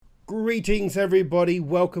Greetings, everybody.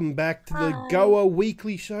 Welcome back to the Hi. Goa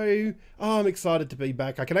Weekly Show. Oh, I'm excited to be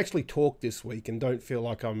back. I can actually talk this week and don't feel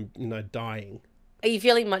like I'm, dying. Are you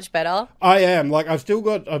feeling much better? I am. Like, I've still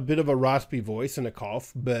got a bit of a raspy voice and a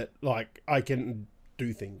cough, but, like, I can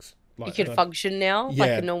do things. You Like, can function now like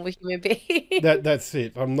a yeah, normal human being? that's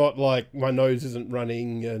it. I'm not like, my nose isn't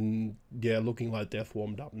running and, yeah, looking like death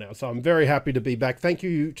warmed up now. So I'm very happy to be back. Thank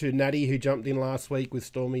you to Natty, who jumped in last week with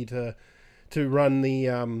Stormy to run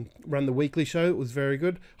the weekly show. It was very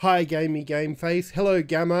good. Hi, Gamey Game Face. Hello,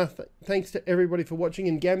 Gamma. Thanks to everybody for watching.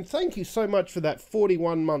 And Gam, thank you so much for that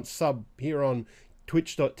 41-month sub here on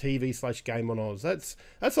twitch.tv/GameOnOz.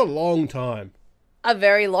 That's a long time. A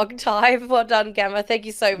very long time. Well done, Gamma. Thank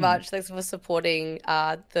you so much. Thanks for supporting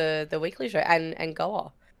the weekly show and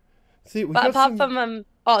Goa. See, we But got apart some...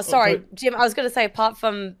 from sorry, Jim, I was gonna say, apart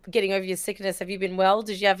from getting over your sickness, have you been well?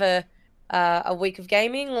 Did you have a week of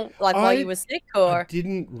gaming like while you were sick, I or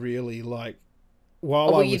didn't really like or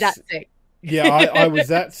while were I you was... that sick? Yeah, I was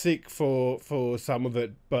that sick for some of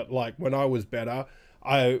it, but like when I was better,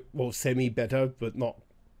 semi better, but not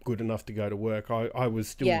good enough to go to work. I was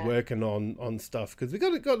still Yeah. working on stuff because we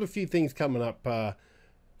got a few things coming up for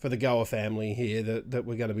the Goa family here that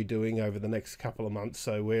we're going to be doing over the next couple of months.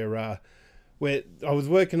 So I was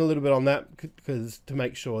working a little bit on that because to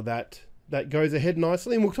make sure that goes ahead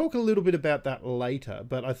nicely, and we'll talk a little bit about that later.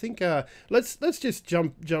 But I think let's just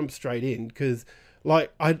jump straight in because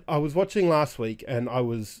like I was watching last week and I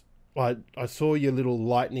saw your little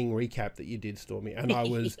lightning recap that you did, Stormy, and I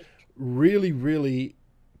was really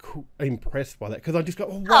impressed by that because I just go,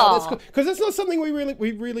 oh wow, that's Oh, cool, because that's not something we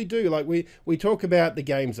really do. Like we talk about the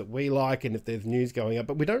games that we like and if there's news going up,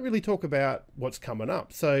 but we don't really talk about what's coming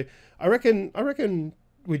up. So I reckon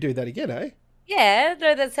we do that again, eh? yeah,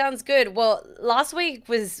 no, that sounds good. Well, last week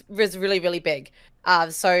was really, really big.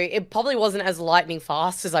 So it probably wasn't as lightning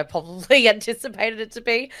fast as I probably anticipated it to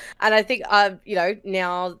be. And I think,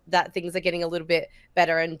 now that things are getting a little bit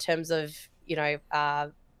better in terms of,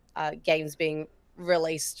 games being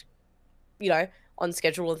released, you know, on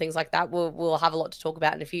schedule and things like that, we'll have a lot to talk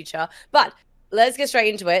about in the future. But let's get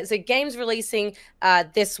straight into it. So games releasing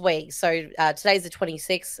this week. So today's the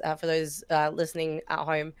 26th for those listening at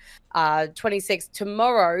home. 26th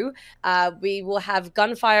tomorrow, we will have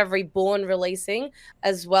Gunfire Reborn releasing,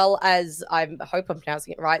 as well as, I hope I'm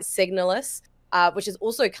pronouncing it right, Signalis. Which is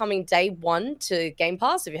also coming day one to Game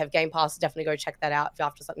Pass. If you have Game Pass, definitely go check that out if you're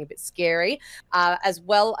after something a bit scary. As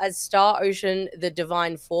well as Star Ocean, The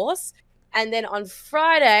Divine Force. And then on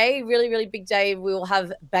Friday, really, really big day, we will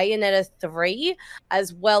have Bayonetta 3,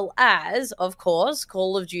 as well as, of course,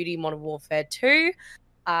 Call of Duty Modern Warfare 2.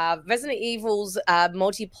 Resident Evil's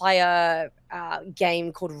multiplayer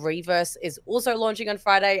game called Reverse is also launching on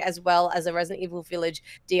Friday, as well as a Resident Evil Village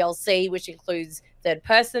DLC, which includes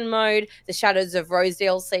third-person mode, the Shadows of Rose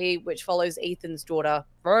DLC, which follows Ethan's daughter,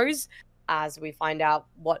 Rose, as we find out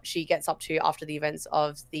what she gets up to after the events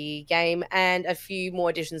of the game, and a few more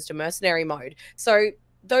additions to Mercenary mode. So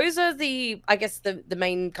those are I guess, the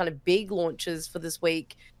main kind of big launches for this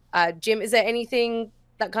week. Jim, is there anything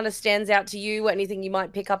that kind of stands out to you? Anything you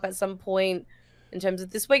might pick up at some point in terms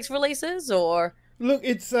of this week's releases, or? Look,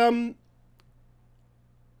 it's I'm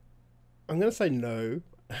gonna say no.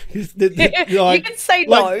 You can say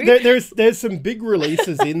no. There's some big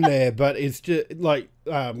releases in there, but it's just like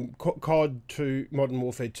COD 2, Modern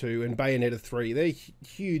Warfare 2, and Bayonetta 3. They're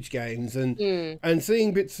huge games, and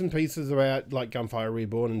seeing bits and pieces about like Gunfire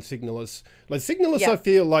Reborn and Signalis. Like Signalis, Yeah. I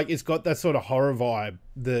feel like it's got that sort of horror vibe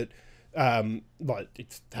that like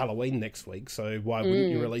it's Halloween next week, so why wouldn't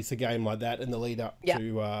you release a game like that in the lead up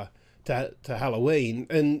to Halloween?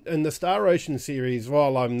 And the Star Ocean series,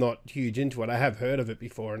 while I'm not huge into it, I have heard of it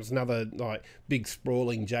before, and it's another like big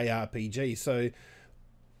sprawling JRPG. So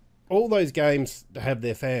all those games have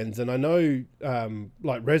their fans, and I know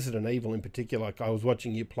like Resident Evil in particular. Like I was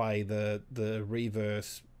watching you play the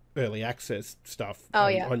Reverse early access stuff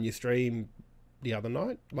on your stream the other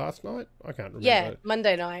night, last night. I can't remember. Yeah,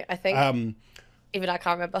 Monday night, I think. Even I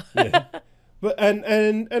can't remember. Yeah, but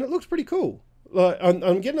and it looks pretty cool. Like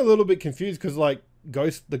I'm getting a little bit confused because like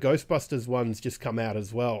the Ghostbusters one's just come out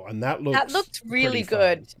as well, and that looked really pretty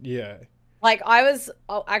good. fun. Yeah. Like I was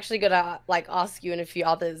actually gonna like ask you and a few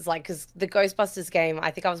others, like, because the Ghostbusters game, I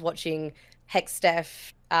think I was watching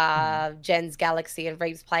Hextef, Jen's Galaxy, and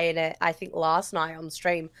Reeves playing it, I think last night on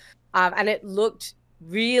stream, and it looked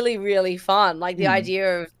really, really fun. Like the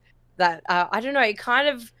idea of that, I don't know, it kind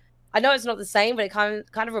of, I know it's not the same, but it kind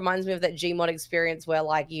of reminds me of that Gmod experience where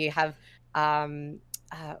like you have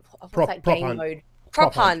what's that game mode?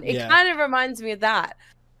 Prop Hunt. It kind of reminds me of that.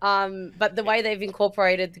 But the way they've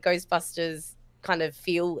incorporated the Ghostbusters kind of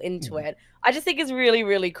feel into it. I just think it's really,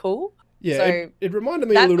 really cool. Yeah, so it reminded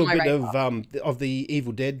me a little bit of the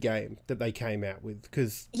Evil Dead game that they came out with,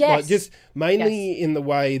 because like just mainly in the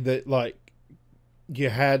way that like you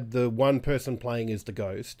had the one person playing as the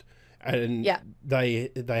ghost, and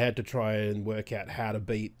they had to try and work out how to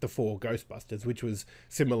beat the 4 Ghostbusters, which was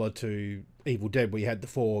similar to Evil Dead, where you had the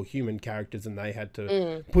 4 human characters and they had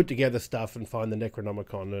to put together stuff and find the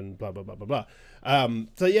Necronomicon and blah blah blah blah blah.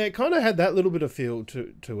 So yeah, it kind of had that little bit of feel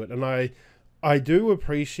to it, and I do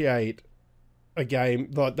appreciate a game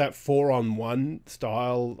like that 4-on-1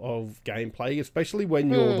 style of gameplay, especially when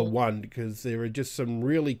you're the one, because there are just some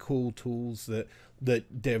really cool tools that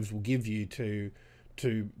devs will give you to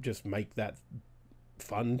just make that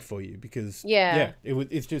fun for you, because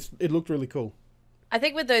it looked really cool. I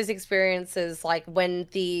think with those experiences, like when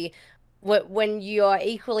you are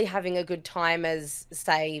equally having a good time as,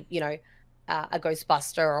 say, you know, a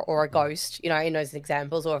Ghostbuster or a ghost, you know, in those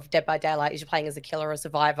examples, or if Dead by Daylight, you're playing as a killer or a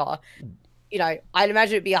survivor, you know, I'd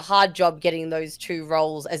imagine it'd be a hard job getting those 2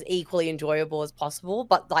 roles as equally enjoyable as possible,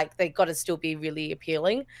 but like they've got to still be really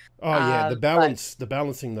appealing. Oh yeah, the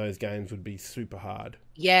balancing those games would be super hard.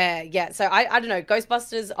 Yeah. So I don't know,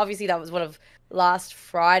 Ghostbusters, obviously that was one of last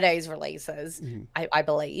Friday's releases, I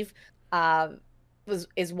believe.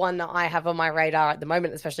 Is one that I have on my radar at the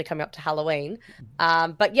moment, especially coming up to Halloween.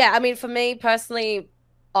 But yeah, I mean, for me personally,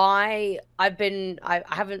 I've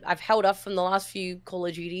held off from the last few Call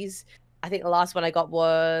of Duties. I think the last one I got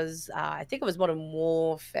was, I think it was Modern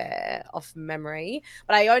Warfare off memory,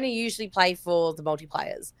 but I only usually play for the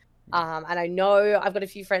multiplayers. And I know I've got a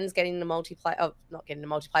few friends getting the multiplayer, not getting the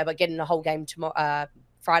multiplayer, but getting the whole game tomorrow,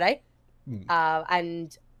 Friday.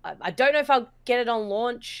 And I don't know if I'll get it on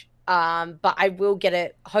launch, but I will get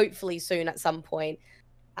it hopefully soon at some point.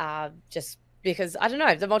 Just because, I don't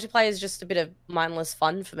know, the multiplayer is just a bit of mindless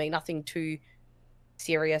fun for me, nothing too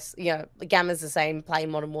serious. You know, Gamma's the same, playing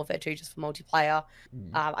Modern Warfare 2 just for multiplayer.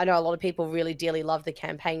 I know a lot of people really dearly love the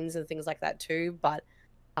campaigns and things like that too, but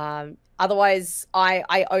otherwise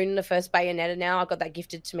I own the first Bayonetta now. I got that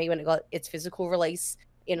gifted to me when it got its physical release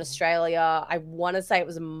in Australia. I want to say it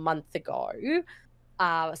was a month ago.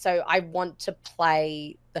 So I want to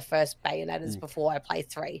play the first Bayonettas before I play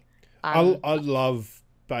 3. I love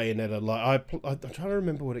Bayonetta. Like I'm trying to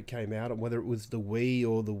remember what it came out on, whether it was the Wii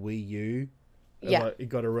or the Wii U. Yeah, like, it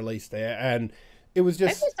got a release there, and it was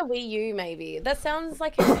just. Maybe it's the Wii U. Maybe that sounds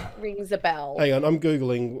like it rings a bell. Hang on, I'm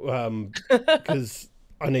googling because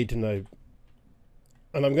I need to know,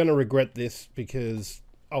 and I'm going to regret this because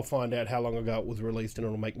I'll find out how long ago it was released, and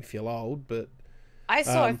it'll make me feel old. But I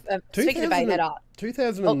saw. Speaking of Bayonetta,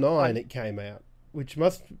 2009 it came out, which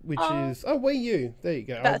is Wii U. There you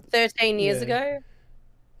go. About 13 years ago.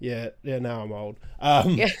 Yeah. Now I'm old.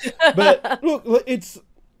 But look,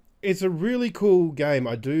 it's a really cool game.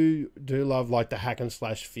 I do love like the hack and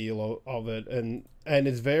slash feel of it, and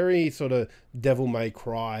it's very sort of Devil May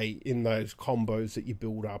Cry in those combos that you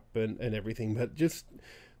build up and everything. But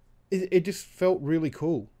it just felt really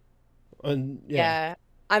cool, and yeah,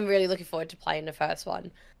 I'm really looking forward to playing the first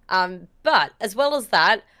one. But as well as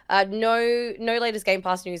that, no latest Game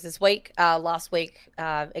Pass news this week. Last week,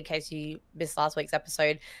 in case you missed last week's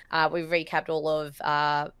episode, we recapped all of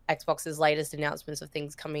Xbox's latest announcements of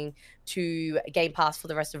things coming to Game Pass for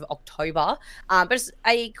the rest of October. But just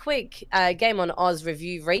a quick Game on Oz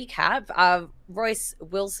review recap. Royce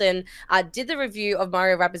Wilson did the review of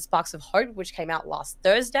Mario Rabbids Sparks of Hope, which came out last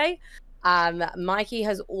Thursday. Mikey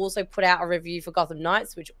has also put out a review for Gotham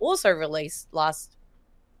Knights, which also released last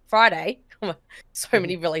Friday. So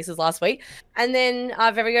many releases last week. And then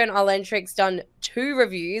our very own Arlentrix done 2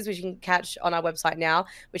 reviews, which you can catch on our website now,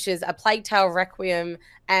 which is A Plague Tale Requiem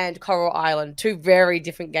and Coral Island. 2 very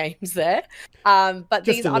different games there. But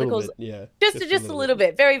just these articles, just a little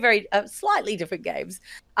bit, very, very slightly different games.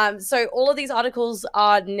 So all of these articles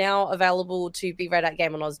are now available to be read at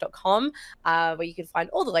GameOnOz.com, where you can find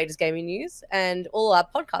all the latest gaming news and all our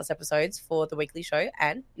podcast episodes for the weekly show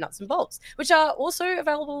and Nuts and Bolts, which are also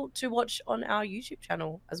available to watch on our YouTube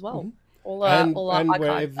channel as well. All our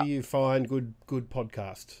wherever stuff. You find good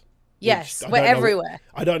podcasts. Yes, we're everywhere.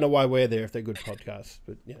 I don't know why we're there if they're good podcasts,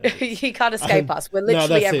 but you can't escape us. We're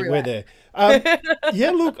literally everywhere. We're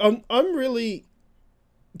there. Look, I'm really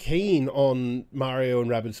keen on Mario and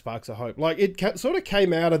Rabbids Sparks of Hope. Like it sort of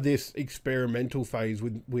came out of this experimental phase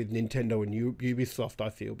with Nintendo and Ubisoft, I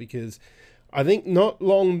feel, because I think not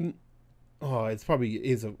long. Oh, it's probably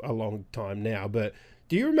is a long time now, but.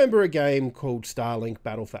 Do you remember a game called Starlink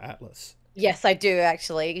Battle for Atlas? Yes, I do,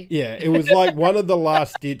 actually. Yeah, it was like one of the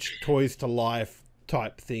last-ditch Toys to Life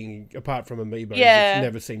type thing, apart from Amiibo, which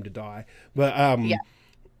never seemed to die. But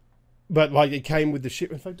but like it came with the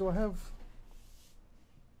ship. In fact, do I have?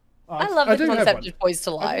 I love the concept of Boys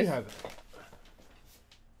to I do Life. have it.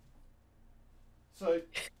 So,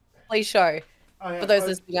 Please show. For those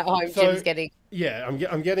listening at home, Jim's getting. Yeah,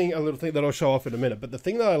 I'm getting a little thing that I'll show off in a minute. But the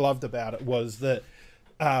thing that I loved about it was that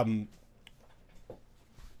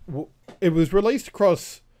it was released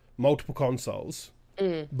across multiple consoles,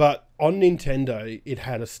 but on Nintendo it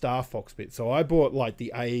had a Star Fox bit. So I bought like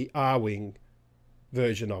the Arwing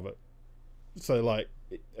version of it. So like,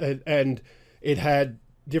 and it had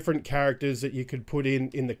different characters that you could put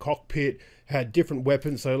in the cockpit, had different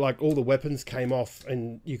weapons. So like all the weapons came off,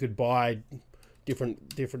 and you could buy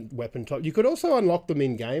different weapon types. You could also unlock them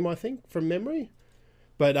in game, I think, from memory.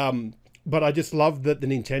 But I just loved that the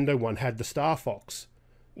Nintendo one had the Star Fox.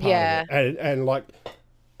 Yeah. And like,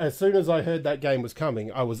 as soon as I heard that game was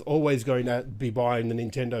coming, I was always going to be buying the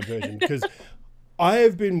Nintendo version, because I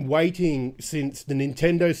have been waiting since the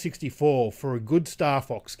Nintendo 64 for a good Star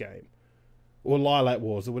Fox game, or Lilac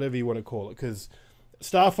Wars, or whatever you want to call it, because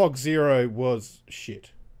Star Fox Zero was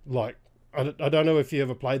shit. Like, I don't know if you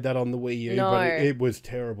ever played that on the Wii U, but it was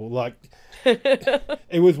terrible. Like,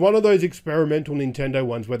 it was one of those experimental Nintendo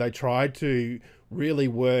ones where they tried to really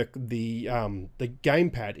work the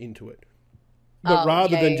gamepad into it. But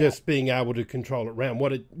rather than just being able to control it around,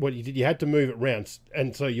 what you did, you had to move it around,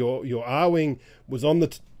 and so your Arwing was on the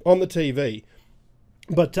TV.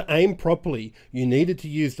 But to aim properly, you needed to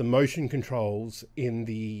use the motion controls in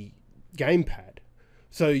the gamepad.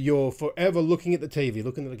 So you're forever looking at the TV,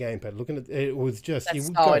 looking at the gamepad, looking at it. Was just That's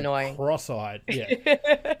so annoying, cross-eyed.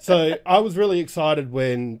 Yeah. So I was really excited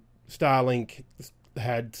when Starlink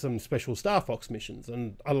had some special Star Fox missions,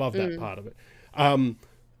 and I love that part of it.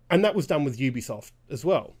 And that was done with Ubisoft as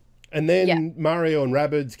well. And then Mario and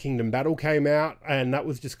Rabbids Kingdom Battle came out, and that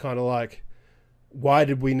was just kind of like, why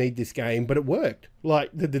did we need this game? But it worked. Like,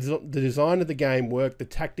 the design of the game worked, the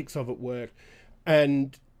tactics of it worked,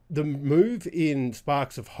 and the move in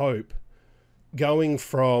Sparks of Hope, going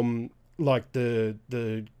from like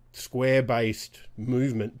the square-based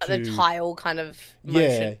movement to the tile kind of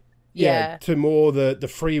motion. Yeah, to more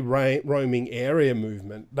the free roaming area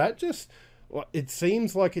movement. That just, it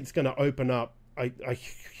seems like it's going to open up a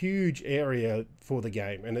huge area for the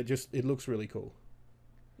game, and it looks really cool.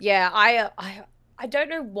 Yeah, I don't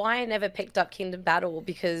know why I never picked up Kingdom Battle,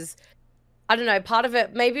 because I don't know, part of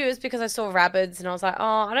it, maybe it was because I saw Rabbids and I was like, oh,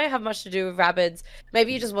 I don't have much to do with Rabbids.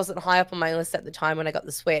 Maybe it just wasn't high up on my list at the time when I got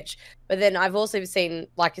the Switch. But then I've also seen,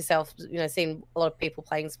 like yourself, seen a lot of people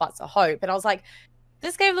playing Sparks of Hope, and I was like,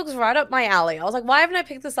 this game looks right up my alley. I was like, why haven't I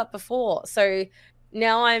picked this up before? So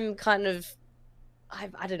now I'm kind of,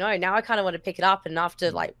 I don't know, now I kind of want to pick it up, and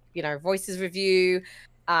after Voices review,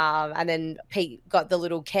 and then Pete got the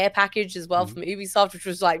little care package as well from Ubisoft, which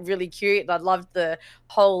was like really cute, and I loved the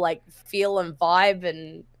whole like feel and vibe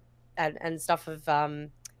and stuff of I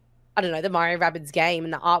don't know, the Mario Rabbids game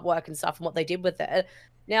and the artwork and stuff and what they did with it.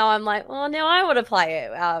 Now I'm like, oh, now I want to play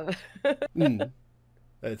it.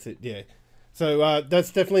 That's it, yeah. So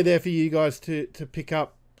that's definitely there for you guys to pick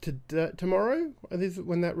up tomorrow. Is it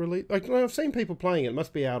when that release? Like, well, I've seen people playing it. It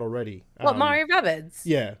must be out already. What, Mario Rabbids?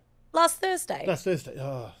 Yeah. Last Thursday.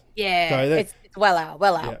 Oh. Yeah, so it's well out.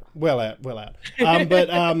 Yeah, well out.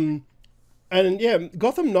 And yeah,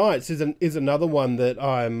 Gotham Knights is another one that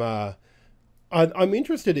I'm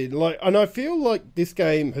interested in. Like, and I feel like this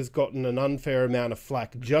game has gotten an unfair amount of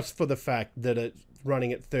flack just for the fact that it's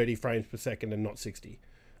running at 30 frames per second and not 60.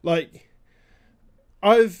 Like,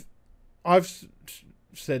 I've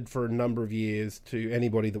said for a number of years to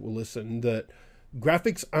anybody that will listen that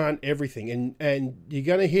graphics aren't everything, and you're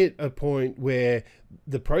going to hit a point where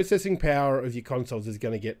the processing power of your consoles is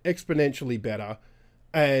going to get exponentially better,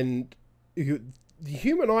 and the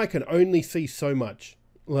human eye can only see so much.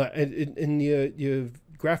 And your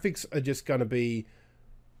graphics are just going to be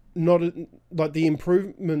not like the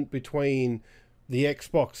improvement between the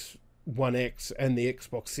Xbox One X and the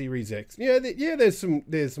Xbox Series X.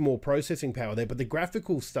 There's more processing power there, but the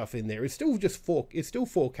graphical stuff in there is still just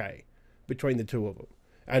 4K between the two of them.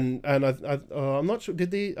 And I'm not sure,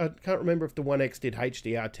 I can't remember if the One X did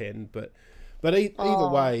HDR10, but either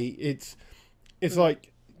way, it's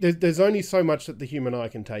like there's only so much that the human eye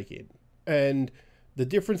can take in, and the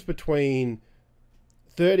difference between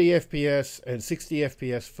 30 FPS and 60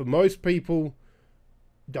 FPS for most people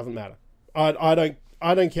doesn't matter. I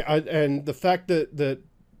don't care. And the fact that the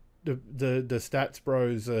stats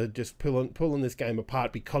bros are just pulling this game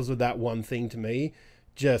apart because of that one thing, to me,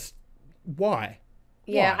 just why?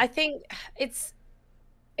 Yeah, I think it's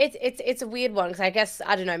a weird one, because I guess,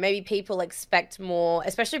 I don't know, maybe people expect more,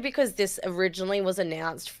 especially because this originally was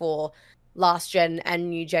announced for last gen and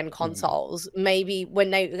new gen consoles. Maybe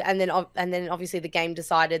when they and then obviously the game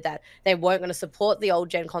decided that they weren't going to support the old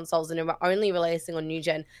gen consoles and they were only releasing on new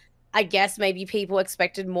gen. I guess maybe people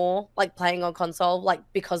expected more like playing on console, like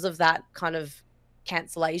because of that kind of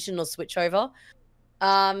cancellation or switchover.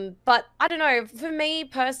 But I don't know. For me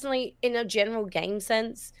personally, in a general game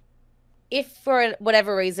sense, if for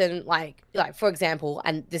whatever reason, like for example,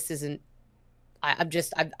 and this isn't, I'm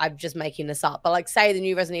just making this up, but like say the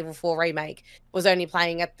new Resident Evil 4 remake was only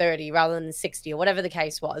playing at 30 rather than 60 or whatever the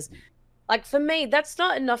case was. Like for me, that's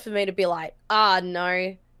not enough for me to be like,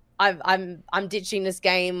 no, I'm ditching this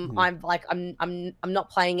game. I'm not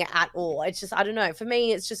playing it at all. It's just, I don't know. For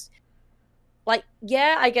me, it's just like,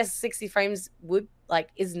 yeah, I guess 60 frames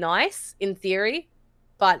is nice in theory,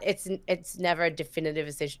 but it's never a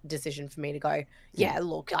definitive decision for me to go, yeah,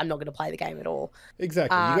 look, I'm not going to play the game at all.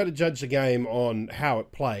 Exactly. You got to judge the game on how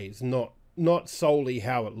it plays, not solely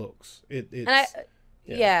how it looks.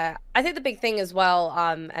 Yeah, I think the big thing as well,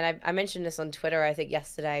 and I mentioned this on Twitter, I think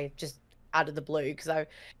yesterday, just out of the blue, because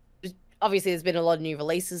obviously there's been a lot of new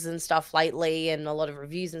releases and stuff lately, and a lot of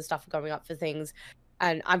reviews and stuff going up for things.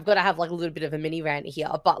 And I've got to have like a little bit of a mini rant here,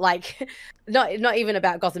 but like not even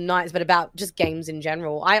about Gotham Knights, but about just games in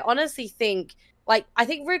general. I honestly think I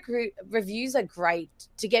think reviews are great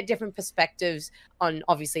to get different perspectives on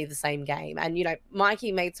obviously the same game. And, you know,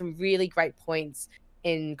 Mikey made some really great points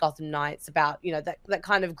in Gotham Knights about, you know, that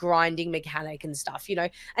kind of grinding mechanic and stuff, you know,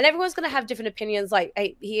 and everyone's going to have different opinions. Like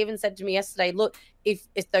he even said to me yesterday, look, if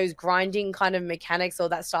those grinding kind of mechanics or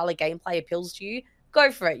that style of gameplay appeals to you,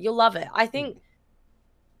 go for it. You'll love it. I think,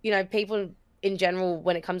 you know, people in general,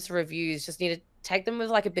 when it comes to reviews, just need to take them with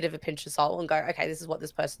like a bit of a pinch of salt and go, okay, this is what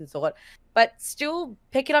this person thought, but still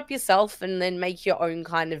pick it up yourself and then make your own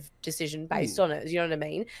kind of decision based on it. You know what I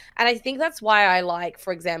mean? And I think that's why I like,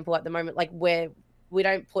 for example, at the moment, like where we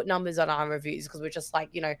don't put numbers on our reviews because we're just like,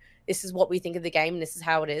 you know, this is what we think of the game and this is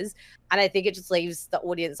how it is. And I think it just leaves the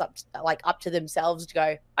audience up to themselves to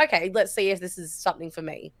go, okay, let's see if this is something for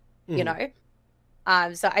me, you know?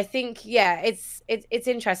 So I think, yeah, it's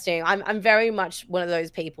interesting. I'm very much one of those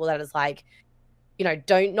people that is like, you know,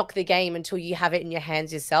 don't knock the game until you have it in your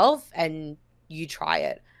hands yourself and you try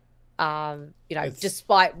it. You know,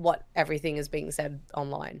 despite what everything is being said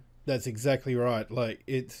online. That's exactly right. Like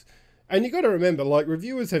and you got to remember, like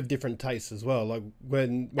reviewers have different tastes as well. Like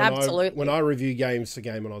when I review games for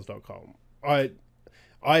GameOnOz.com, I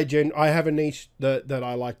have a niche that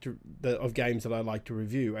I like of games that I like to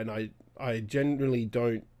review, and I generally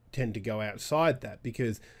don't tend to go outside that,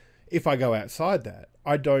 because if I go outside that,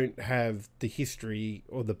 I don't have the history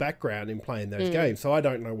or the background in playing those games, so I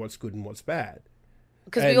don't know what's good and what's bad.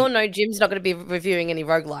 Because we all know Jim's not going to be reviewing any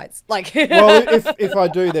roguelites. Like, well, if I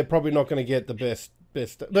do, they're probably not going to get the best.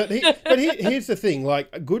 But here's the thing: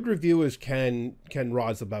 like, good reviewers can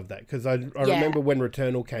rise above that. Because I remember when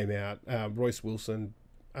Returnal came out, Royce Wilson,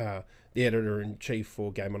 the editor-in-chief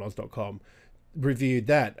for GameOnOz.com, reviewed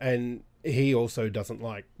that, and he also doesn't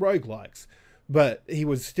like roguelikes, but he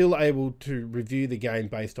was still able to review the game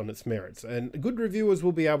based on its merits, and good reviewers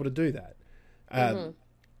will be able to do that.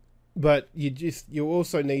 But you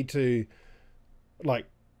also need to like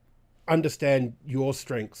understand your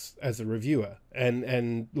strengths as a reviewer,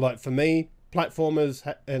 and like for me,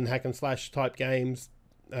 platformers and hack and slash type games,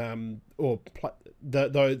 those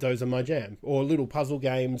are my jam, or little puzzle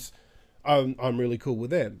games. I'm really cool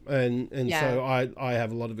with them, and so I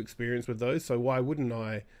have a lot of experience with those. So why wouldn't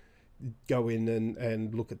I go in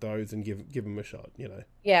and look at those and give them a shot? You know?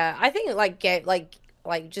 Yeah, I think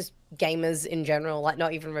like just gamers in general, like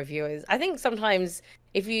not even reviewers. I think sometimes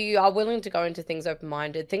if you are willing to go into things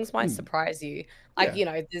open-minded, things might surprise you. Like you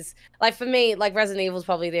know, there's like for me, like Resident Evil is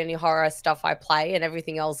probably the only horror stuff I play, and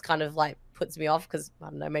everything else kind of like puts me off because I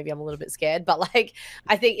don't know, maybe I'm a little bit scared. But like,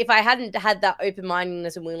 I think if I hadn't had that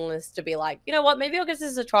open-mindedness and willingness to be like, you know what, maybe I'll give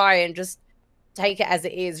this a try and just take it as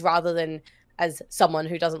it is, rather than as someone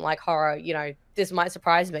who doesn't like horror, you know, this might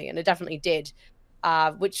surprise me, and it definitely did.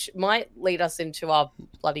 Which might lead us into our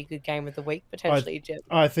bloody good game of the week potentially, Jim.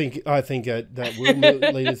 I think that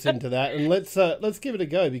will lead us into that, and let's give it a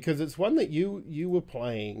go, because it's one that you were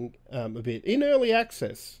playing a bit in early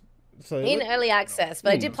access. Early access,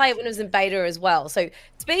 but I did play it when it was in beta as well. So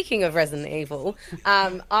speaking of Resident Evil,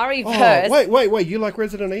 Re:Verse. Wait! You like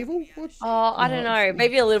Resident Evil? I don't know,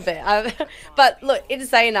 maybe a little bit. But look, in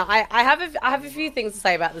saying that, I have a few things to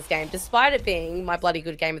say about this game, despite it being my bloody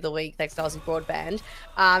good game of the week, thanks to Aussie Broadband.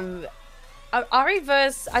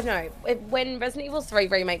 Re:Verse, I don't know, when Resident Evil 3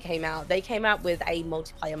 Remake came out, they came out with a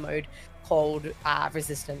multiplayer mode called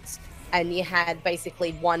Resistance, and you had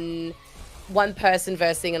basically one person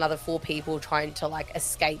versing another 4 people trying to like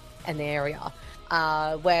escape an area.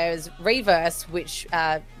 Whereas Reverse, which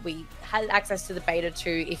we had access to the beta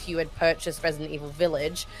to if you had purchased Resident Evil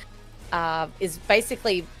Village, is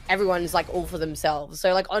basically everyone's like all for themselves.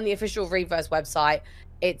 So like on the official Reverse website,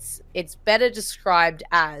 it's better described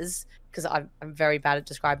as, because I'm very bad at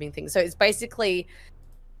describing things. So it's basically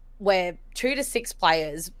where 2 to 6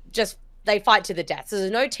 players just they fight to the death. So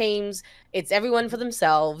there's no teams. It's everyone for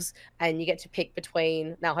themselves, and you get to pick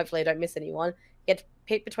between. Now, hopefully, I don't miss anyone. You get to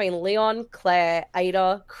pick between Leon, Claire,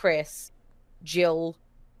 Ada, Chris, Jill,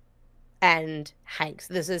 and Hank.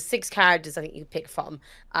 So there's 6 characters I think you can pick from,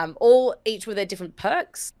 all each with their different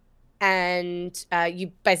perks, and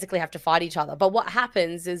you basically have to fight each other. But what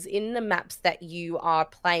happens is in the maps that you are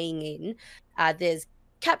playing in, there's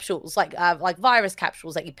capsules like virus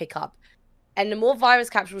capsules that you pick up. And the more virus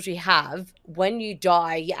capsules you have, when you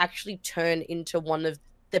die, you actually turn into one of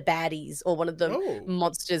the baddies or one of the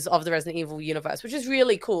monsters of the Resident Evil universe, which is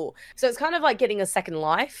really cool. So it's kind of like getting a second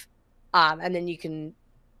life. And then you can,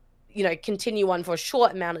 continue on for a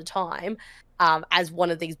short amount of time as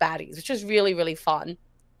one of these baddies, which is really, really fun.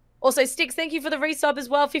 Also, Sticks, thank you for the resub as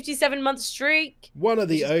well. 57-month streak. One of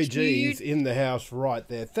the OGs in the house right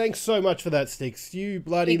there. Thanks so much for that, Sticks. You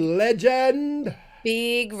bloody legend.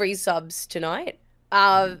 Big resubs tonight.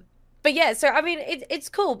 But yeah, so I mean, it's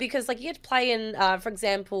cool because like you get to play in, for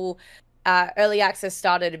example, early access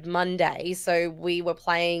started Monday, so we were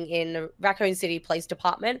playing in Raccoon City Police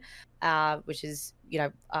Department, which is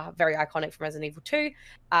very iconic from Resident Evil 2,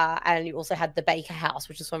 and you also had the Baker House,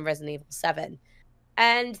 which is from Resident Evil 7.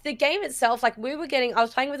 And the game itself, like I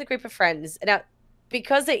was playing with a group of friends, and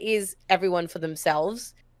because it is everyone for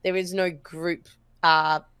themselves, there is no group,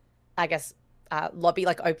 lobby,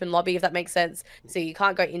 like open lobby, if that makes sense. So you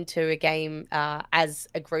can't go into a game as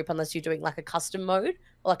a group unless you're doing like a custom mode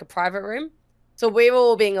or like a private room. So we're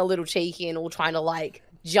all being a little cheeky and all trying to like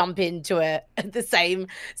jump into it at the same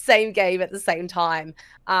game at the same time.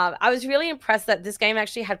 I was really impressed that this game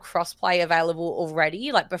actually had crossplay available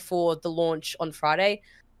already, like before the launch on Friday,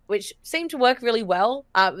 which seemed to work really well.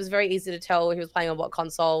 It was very easy to tell who was playing on what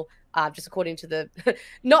console. Just according to the,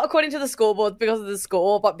 not according to the scoreboard because of the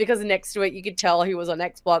score, but because next to it you could tell who was on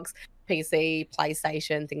Xbox, PC,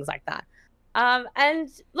 PlayStation, things like that. And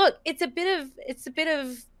look, it's a bit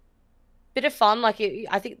of fun. Like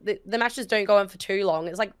I think the matches don't go on for too long.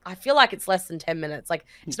 It's like I feel like it's less than 10 minutes. Like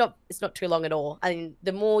it's not too long at all. I mean,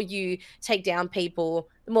 the more you take down people,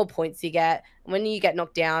 the more points you get. And when you get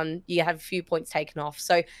knocked down, you have a few points taken off.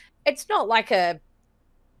 So it's not like a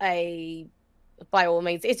by all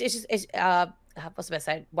means, it's what's the best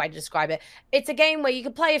way to describe it? It's a game where you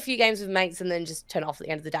can play a few games with mates and then just turn off at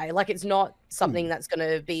the end of the day. Like it's not something that's going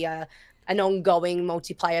to be an ongoing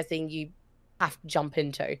multiplayer thing you have to jump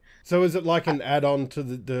into. So is it like an add-on to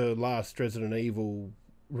the last Resident Evil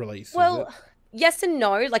release? Well, yes and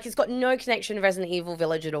no. Like it's got no connection to Resident Evil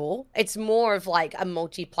Village at all. It's more of like a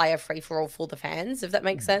multiplayer free-for-all for the fans, if that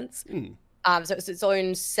makes sense. So it's its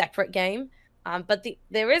own separate game. But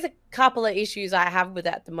there is a couple of issues I have with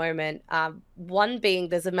it at the moment. One being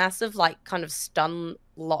there's a massive like kind of stun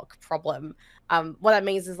lock problem. What that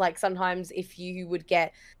means is like sometimes if you would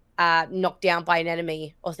get knocked down by an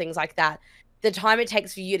enemy or things like that, the time it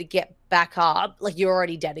takes for you to get back up, like you're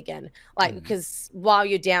already dead again. Like because while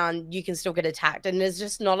you're down, you can still get attacked, and there's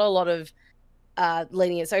just not a lot of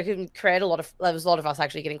leading it, so it can create there was a lot of us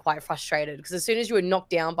actually getting quite frustrated because as soon as you were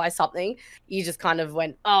knocked down by something, you just kind of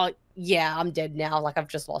went, oh yeah, I'm dead now, like I've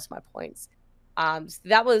just lost my points. So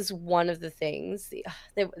that was one of the things.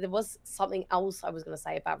 There was something else I was going to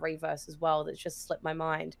say about Reverse as well that's just slipped my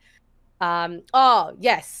mind. Oh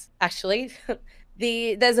yes, actually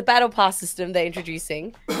there's a battle pass system they're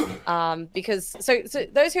introducing, because so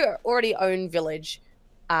those who already own Village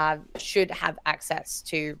should have access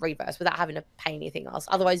to Reverse without having to pay anything else.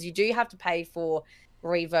 Otherwise, you do have to pay for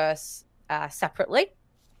Reverse separately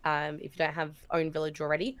if you don't have own Village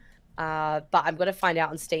already. But I'm going to find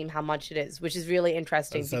out on Steam how much it is, which is really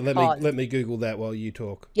interesting. So let me Google that while you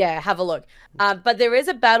talk. Yeah, have a look. But there is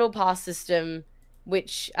a battle pass system,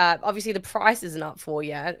 which obviously the price isn't up for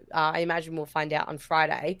yet. I imagine we'll find out on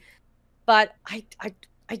Friday. But I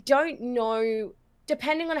don't know,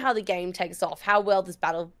 depending on how the game takes off, how well this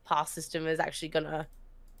battle pass system is actually going to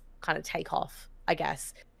kind of take off, I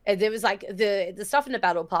guess. And there was like the stuff in the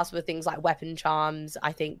battle pass were things like weapon charms,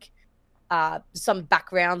 I think, some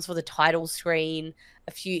backgrounds for the title screen,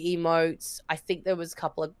 a few emotes. I think there was a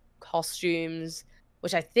couple of costumes,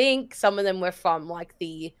 which I think some of them were from like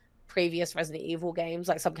the previous Resident Evil games.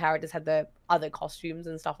 Like some characters had the other costumes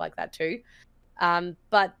and stuff like that too.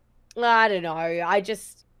 But I don't know.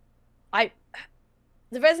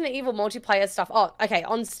 the Resident Evil multiplayer stuff. Oh, okay.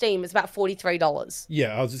 On Steam, it's about $43.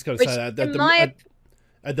 Yeah, I was just going to say that.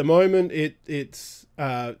 At the moment, it's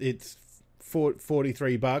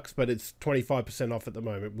 $43, but it's 25% off at the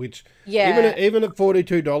moment. Which even at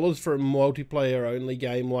 $42 for a multiplayer only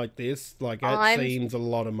game like this, like that seems a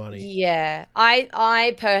lot of money. Yeah,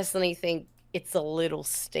 I personally think it's a little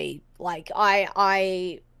steep. Like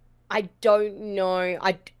I don't know.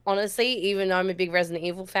 I honestly, even though I'm a big Resident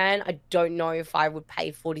Evil fan, I don't know if I would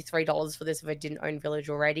pay $43 for this if I didn't own Village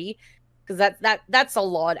already, because that's a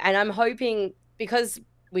lot. And I'm hoping, because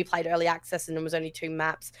we played early access and there was only 2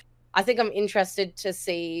 maps, I think I'm interested to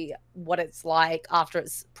see what it's like after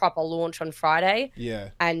its proper launch on Friday.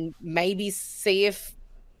 Yeah, and maybe see if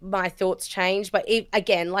my thoughts change. But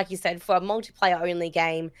again, like you said, for a multiplayer only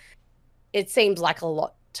game, it seems like a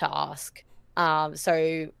lot to ask.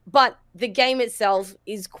 But the game itself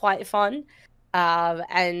is quite fun.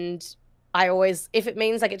 And I always, if it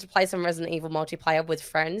means I get to play some Resident Evil multiplayer with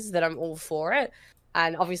friends, then I'm all for it.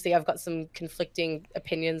 And obviously I've got some conflicting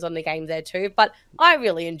opinions on the game there too, but I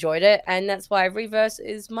really enjoyed it. And that's why Reverse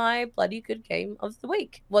is my bloody good game of the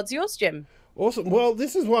week. What's yours, Jim? Awesome. Well,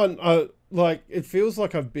 this is one, like, it feels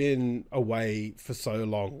like I've been away for so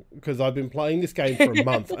long because I've been playing this game for a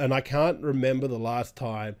month and I can't remember the last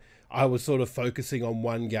time I was sort of focusing on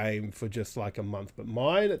one game for just like a month. But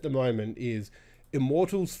mine at the moment is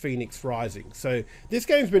Immortals Fenyx Rising. So this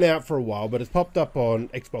game's been out for a while, but it's popped up on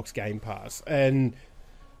Xbox Game Pass. And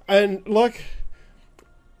like,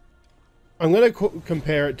 I'm going to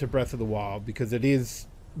compare it to Breath of the Wild because it is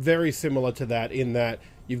very similar to that in that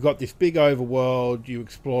you've got this big overworld, you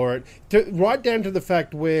explore it, right down to the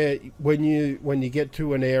fact where when you get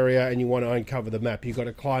to an area and you want to uncover the map, you've got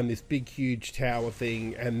to climb this big, huge tower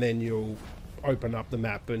thing, and then you'll open up the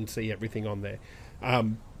map and see everything on there.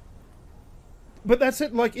 But that's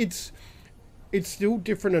it. Like, it's still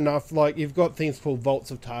different enough. Like, you've got things called Vaults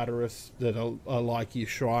of Tartarus that are like your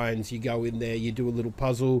shrines. You go in there, you do a little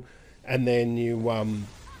puzzle, and then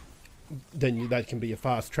that can be a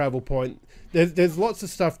fast travel point. There's lots of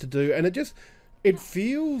stuff to do, and it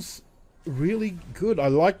feels really good. I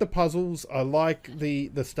like the puzzles. I like the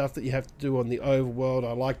stuff that you have to do on the overworld.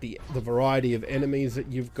 I like the variety of enemies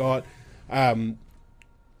that you've got.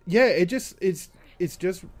 It's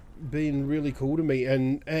just been really cool to me,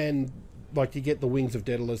 and like, you get the Wings of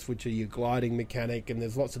Daedalus, which are your gliding mechanic, and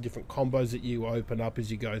there's lots of different combos that you open up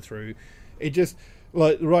as you go through. It just,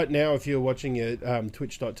 like, right now, if you're watching it,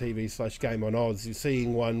 twitch.tv/GameOnOz, you're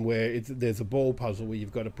seeing one where there's a ball puzzle where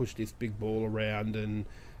you've got to push this big ball around and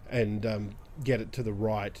get it to the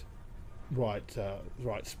right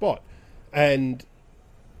spot. And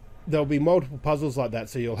there'll be multiple puzzles like that,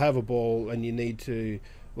 so you'll have a ball and you need to,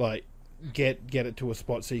 like, get it to a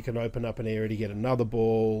spot so you can open up an area to get another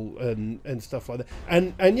ball and stuff like that.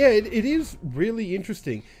 And yeah, it is really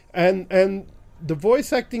interesting. And the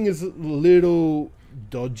voice acting is a little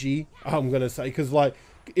dodgy, I'm going to say, because, like,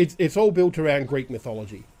 it's all built around Greek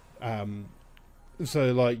mythology.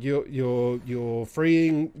 So, like, you're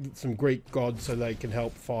freeing some Greek gods so they can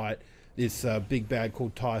help fight this big bad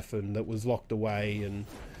called Typhon that was locked away,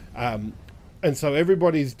 and so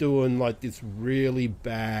everybody's doing, like, this really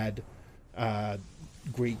bad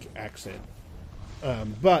Greek accent,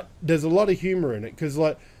 but there's a lot of humor in it because,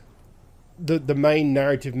 like, the main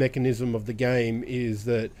narrative mechanism of the game is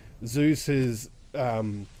that Zeus has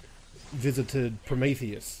visited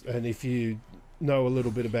Prometheus, and if you know a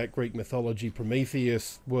little bit about Greek mythology,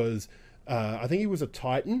 Prometheus was I think he was a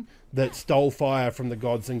titan that stole fire from the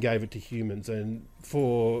gods and gave it to humans, and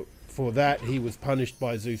for that he was punished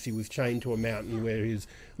by Zeus. He was chained to a mountain where his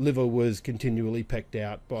liver was continually pecked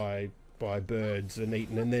out by birds and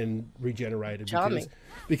eaten and then regenerated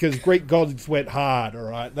because Greek gods went hard. All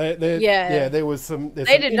right, there was some.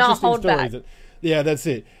 They did not hold back. That's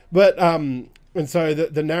it. But and so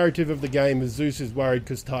the narrative of the game is Zeus is worried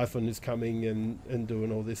because Typhon is coming and doing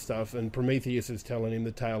all this stuff, and Prometheus is telling him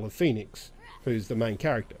the tale of Phoenix, who's the main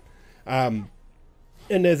character. And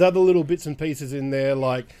there's other little bits and pieces in there,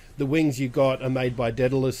 like the wings you got are made by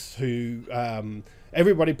Daedalus, who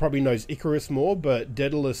everybody probably knows Icarus more, but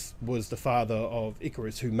Daedalus was the father of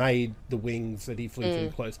Icarus, who made the wings that he flew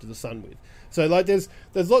through close to the sun with. So, like, there's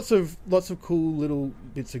lots of cool little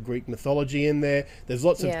bits of Greek mythology in there. There's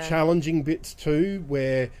lots of challenging bits too,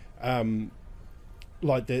 where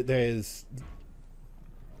like there's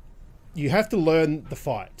you have to learn the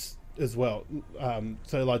fights as well.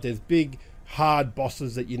 So, like, there's big hard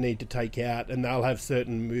bosses that you need to take out, and they'll have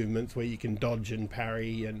certain movements where you can dodge and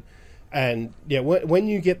parry and yeah, when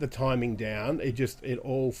you get the timing down, it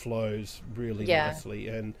all flows really nicely.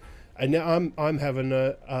 And And now I'm having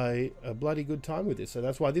a bloody good time with this. So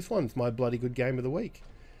that's why this one's my bloody good game of the week.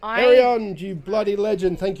 Carry on, you bloody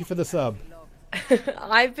legend. Thank you for the sub.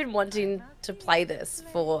 I've been wanting to play this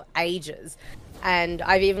for ages. And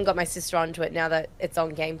I've even got my sister onto it now that it's on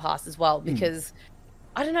Game Pass as well. Because,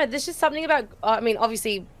 I don't know, there's just something about... I mean,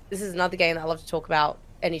 obviously, this is another game that I love to talk about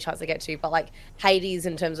any chance I get to. But, like, Hades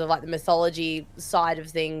in terms of, like, the mythology side of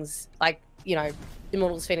things, like, you know,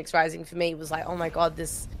 Immortals Phoenix Rising for me was like, oh my god,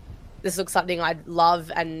 this looks something I'd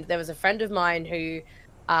love. And there was a friend of mine who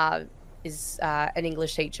is an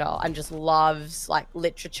English teacher and just loves like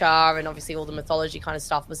literature and obviously all the mythology kind of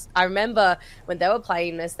stuff. I remember when they were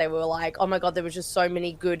playing this, they were like, oh my god, there was just so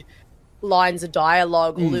many good lines of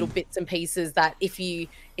dialogue or little bits and pieces that if you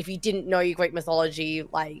didn't know your Greek mythology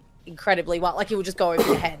like incredibly well, like it would just go over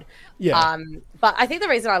your head. But I think the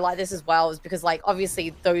reason I like this as well is because like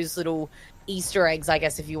obviously those little Easter eggs, I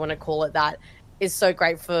guess if you want to call it that, is so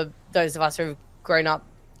great for those of us who've grown up,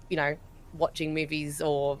 you know, watching movies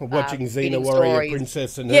or watching Xena Warrior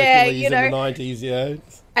Princess and Hercules in the 90s,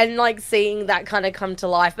 and like seeing that kind of come to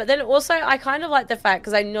life. But then also I kind of like the fact,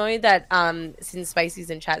 because I know that since Spacey's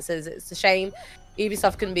in chat says it's a shame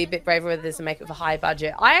Ubisoft couldn't be a bit braver with this and make it for high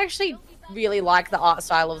budget. I actually really like the art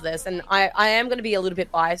style of this, and I am going to be a little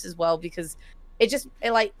bit biased as well because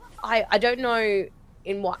I don't know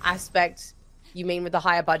in what aspect you mean with the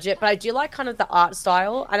higher budget, but I do like kind of the art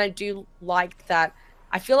style, and I do like that.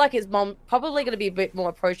 I feel like it's probably going to be a bit more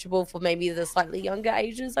approachable for maybe the slightly younger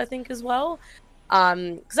ages, I think, as well.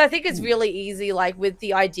 Because I think it's really easy, like, with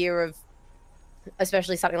the idea of,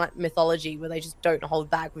 especially something like mythology, where they just don't hold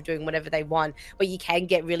back with doing whatever they want, where you can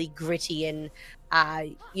get really gritty and,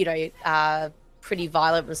 pretty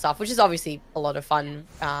violent and stuff, which is obviously a lot of fun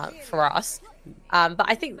for us. But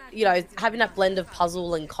I think, you know, having that blend of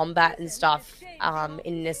puzzle and combat and stuff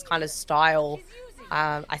in this kind of style,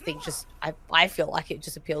 I think I feel like it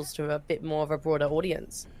just appeals to a bit more of a broader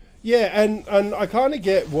audience. Yeah, and I kind of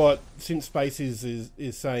get what Synth Space is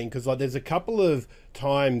saying, because like there's a couple of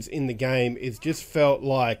times in the game it's just felt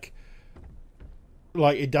like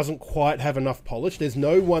it doesn't quite have enough polish. There's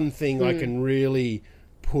no one thing I can really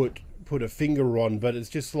put a finger on, but it's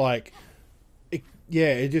just like, it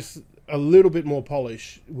just a little bit more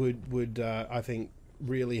polish would I think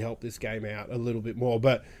really help this game out a little bit more.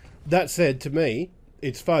 But that said, to me,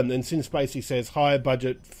 it's fun. And Sin Spacey says higher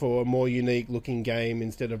budget for a more unique looking game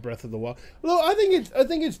instead of Breath of the Wild. Well, I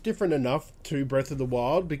think it's different enough to Breath of the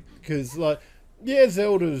Wild, because like, yeah,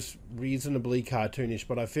 Zelda's reasonably cartoonish,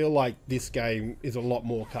 but I feel like this game is a lot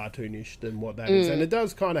more cartoonish than what that is, and it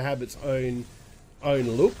does kind of have its own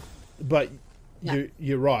look. But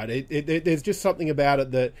you're right. There's just something about it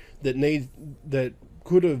that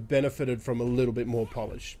could have benefited from a little bit more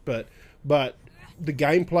polish. But the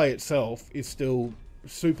gameplay itself is still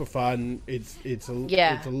super fun. It's and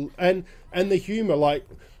the humor, like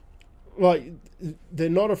they're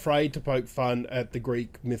not afraid to poke fun at the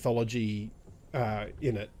Greek mythology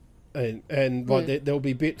in it, and like there'll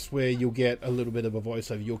be bits where you'll get a little bit of a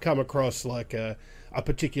voiceover. You'll come across like a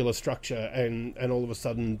particular structure, and all of a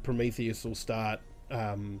sudden Prometheus will start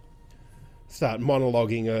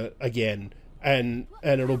monologuing again, and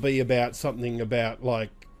it'll be about something about like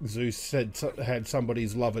Zeus had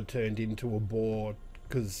somebody's lover turned into a boar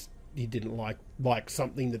because he didn't like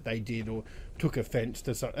something that they did or took offense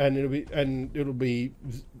to something, and it'll be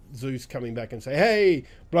Zeus coming back and say, "Hey,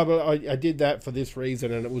 blah blah, I did that for this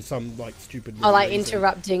reason," and it was some like stupid. Like reason.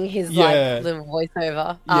 Interrupting his like little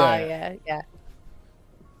voiceover.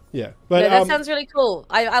 Yeah, but no, that sounds really cool.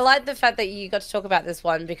 I like the fact that you got to talk about this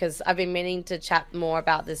one, because I've been meaning to chat more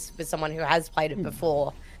about this with someone who has played it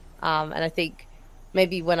before, and I think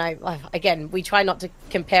maybe when we try not to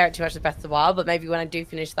compare it too much to Breath of the Wild, but maybe when I do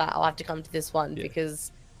finish that, I'll have to come to this one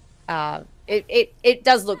because it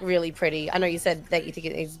does look really pretty. I know you said that you think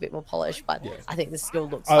it needs a bit more polish, but I think this still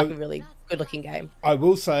looks like a really good-looking game. I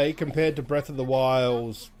will say, compared to Breath of the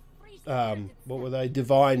Wild's, what were they?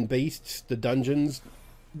 Divine Beasts, the dungeons.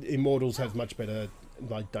 Immortals has much better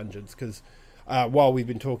like dungeons, because while we've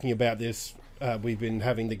been talking about this, we've been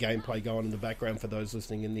having the gameplay going in the background for those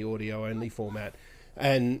listening in the audio only format,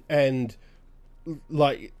 and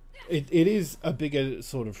like it is a bigger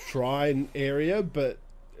sort of shrine area,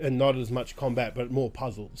 and not as much combat, but more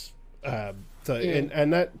puzzles. And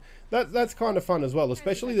that's kind of fun as well.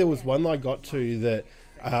 Especially there was one I got to that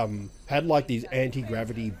had like these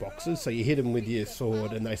anti-gravity boxes, so you hit them with your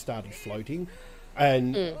sword and they started floating.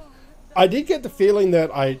 And I did get the feeling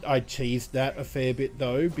that I cheesed that a fair bit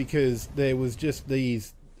though, because there was just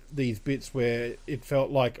these bits where it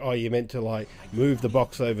felt like, oh, you meant to like move the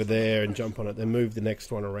box over there and jump on it, then move the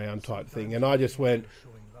next one around type thing. And I just went,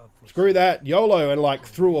 screw that, YOLO, and like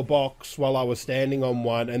threw a box while I was standing on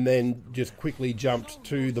one, and then just quickly jumped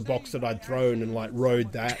to the box that I'd thrown and like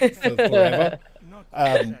rode that for forever.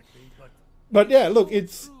 But yeah, look,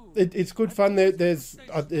 it's good fun. There's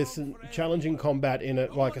some challenging combat in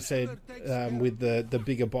it, like I said, with the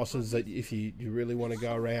bigger bosses that if you really want to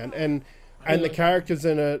go around, and the characters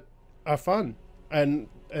in it are fun, and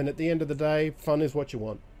at the end of the day, fun is what you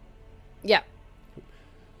want. Yeah.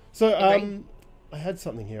 So I had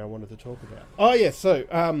something here I wanted to talk about. Oh yeah, so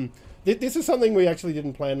this is something we actually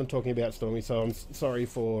didn't plan on talking about, Stormy. So I'm sorry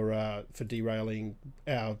for derailing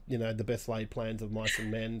our the best laid plans of Mice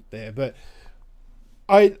and Men there, but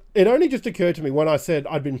it only just occurred to me when I said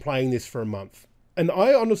I'd been playing this for a month, and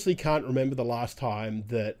I honestly can't remember the last time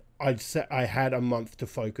that I had a month to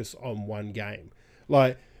focus on one game,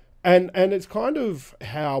 like, and it's kind of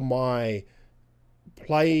how my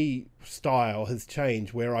play style has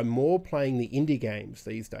changed, where I'm more playing the indie games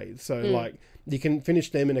these days. So like you can finish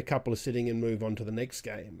them in a couple of sitting and move on to the next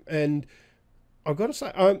game. And I've got to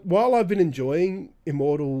say, while I've been enjoying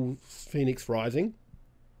Immortal Phoenix Rising,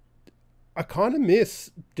 I kind of miss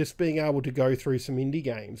just being able to go through some indie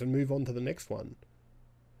games and move on to the next one.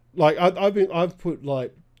 Like I've put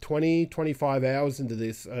like 20-25 hours into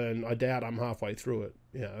this, and I doubt I'm halfway through it.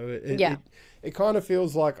 It kind of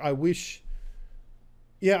feels like I wish.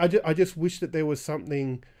 Yeah, I just wish that there was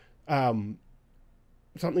something smaller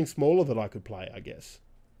that I could play, I guess.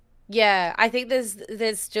 Yeah, I think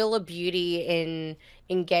there's still a beauty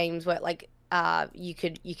in games where like you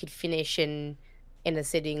could finish in a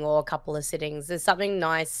sitting or a couple of sittings. There's something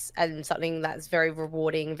nice and something that's very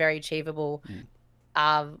rewarding, very achievable,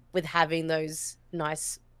 with having those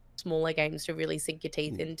nice smaller games to really sink your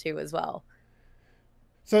teeth into as well.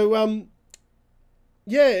 So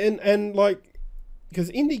yeah, and like,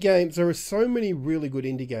 because indie games, there are so many really good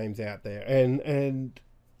indie games out there, and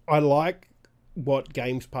I like what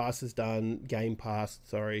Games Pass has done. Game Pass,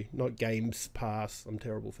 sorry, not Games Pass. I'm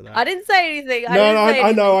terrible for that. I didn't say anything.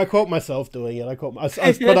 I know. I caught myself doing it.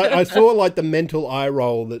 But I saw like the mental eye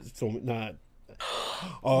roll that saw me. Nah.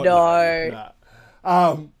 Oh, no.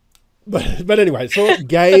 Nah. But anyway, so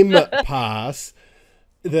Game Pass,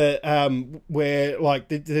 where like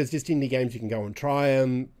there's just indie games you can go and try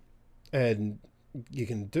them, and you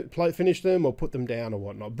can finish them or put them down or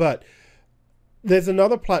whatnot. But there's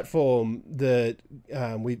another platform that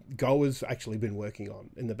Goa's actually been working on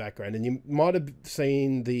in the background, and you might have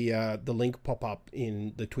seen the link pop up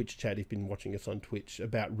in the Twitch chat if you've been watching us on Twitch,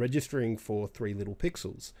 about registering for 3 Little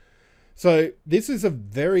Pixels. So this is a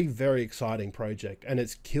very, very exciting project, and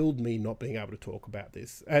it's killed me not being able to talk about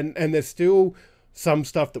this. And there's still some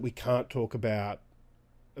stuff that we can't talk about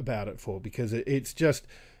it for, because it's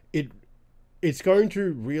going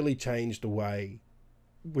to really change the way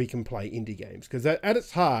we can play indie games. Because at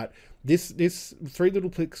its heart, this 3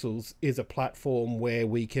 Little Pixels is a platform where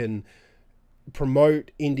we can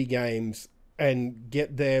promote indie games and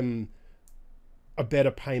get them a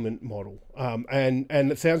better payment model. And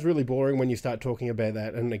it sounds really boring when you start talking about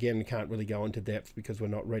that. And again, we can't really go into depth because we're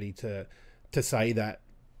not ready to say that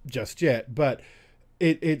just yet. But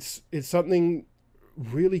it's something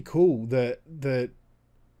really cool that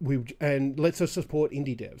lets us support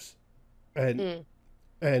indie devs.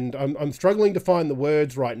 And I'm struggling to find the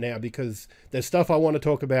words right now because there's stuff I want to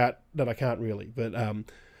talk about that I can't really. But I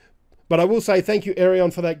will say thank you,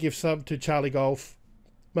 Arion, for that gift sub to Charlie Golf.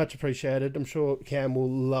 Much appreciated. I'm sure Cam will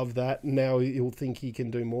love that. Now he'll think he can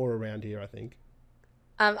do more around here, I think.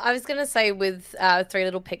 I was going to say with 3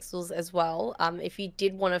 Little Pixels as well, if you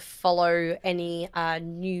did want to follow any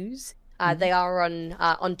news, they are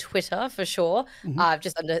on Twitter for sure,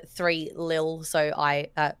 just under 3 Lil, so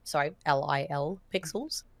LIL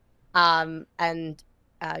Pixels. And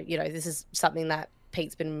this is something that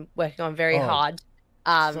Pete's been working on very hard.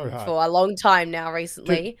 For a long time now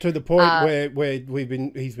recently. To the point where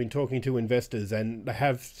he's been talking to investors and they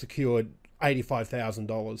have secured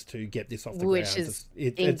 $85,000 to get this off the ground. Which is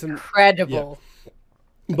incredible.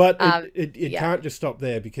 Yeah. But it can't just stop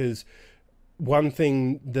there, because one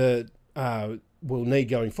thing that we'll need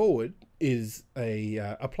going forward is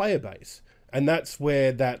a player base. And that's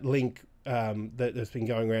where that link that's been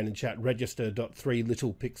going around in chat,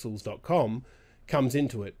 register.3littlepixels.com, comes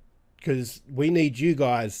into it. Because we need you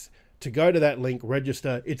guys to go to that link,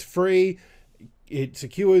 register. It's free. It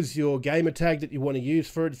secures your gamer tag that you want to use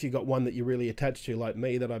for it, if you've got one that you're really attached to, like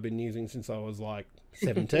me, that I've been using since I was like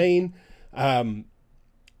 17.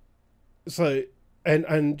 So,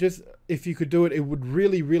 and just if you could do it, it would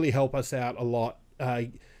really, really help us out a lot.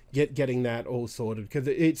 Getting that all sorted,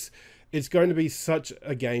 because it's going to be such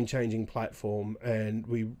a game-changing platform, and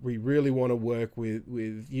we really want to work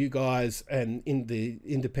with you guys and in the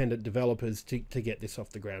independent developers to get this off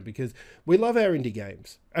the ground, because we love our indie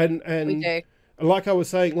games, and We do. like I was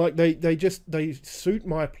saying, like they suit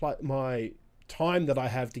my time that I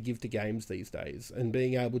have to give to games these days, and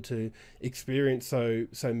being able to experience so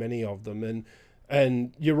many of them.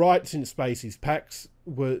 And you're right, since Spacey's PAX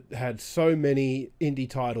had so many indie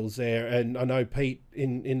titles there, and I know Pete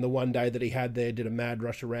in the one day that he had there did a mad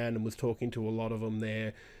rush around and was talking to a lot of them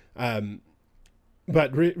there.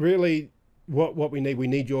 But really, what we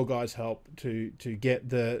need your guys' help to get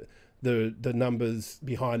the numbers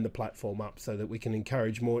behind the platform up, so that we can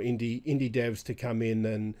encourage more indie devs to come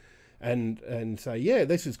in and say, yeah,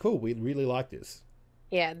 this is cool, we really like this.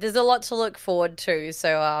 Yeah, there's a lot to look forward to,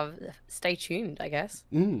 so stay tuned, I guess.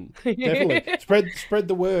 Definitely. Spread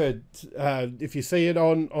the word. If you see it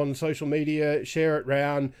on social media, share it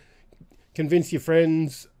round, convince your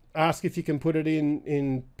friends, ask if you can put it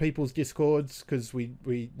in people's Discords, because we're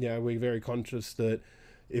very conscious that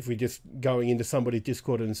if we just going into somebody's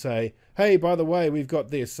Discord and say, hey, by the way, we've got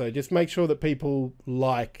this, so just make sure that people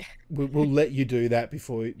we'll let you do that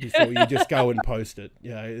before you just go and post it.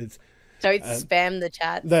 Don't spam the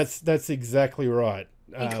chat. That's exactly right.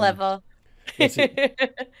 Be clever. That's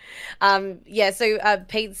it. So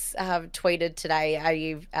Pete's tweeted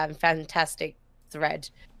today a fantastic thread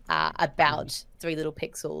about Three Little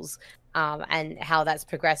Pixels, and how that's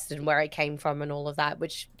progressed and where it came from and all of that,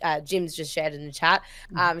 which Jim's just shared in the chat.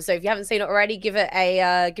 So if you haven't seen it already, give it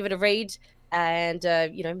a read, and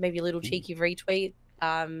maybe a little cheeky retweet,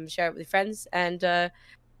 share it with your friends, and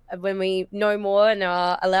when we know more and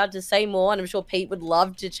are allowed to say more, and I'm sure Pete would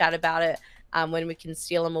love to chat about it when we can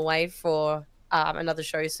steal him away for another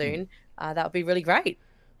show soon, that would be really great.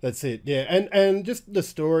 That's it, yeah. And just the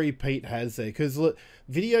story Pete has there, because look,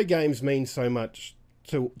 video games mean so much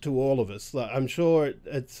to all of us. Like, I'm sure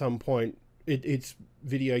at some point it's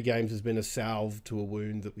video games has been a salve to a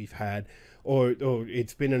wound that we've had, or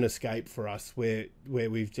it's been an escape for us where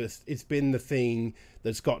we've just, it's been the thing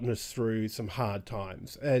that's gotten us through some hard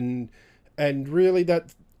times. And really,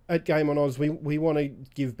 that at Game on Oz, we want to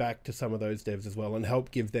give back to some of those devs as well and help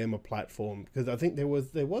give them a platform, because I think there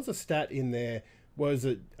was a stat in there. Was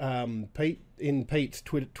it Pete's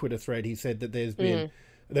Twitter thread? He said that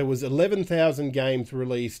there was 11,000 games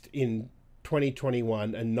released in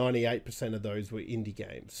 2021, and 98% of those were indie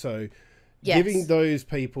games. So giving those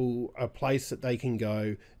people a place that they can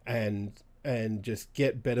go and just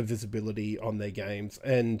get better visibility on their games,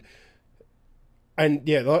 and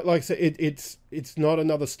yeah, like I said, it's not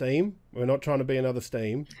another Steam. We're not trying to be another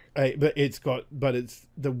Steam, but it's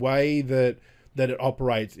the way that it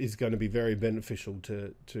operates is going to be very beneficial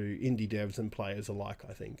to indie devs and players alike,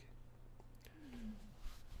 I think.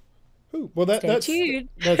 Ooh, well, that's tuned.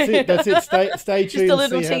 That's it. That's it. Stay tuned. Just a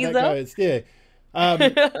little see teaser. How that goes. Yeah.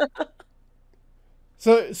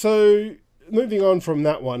 So moving on from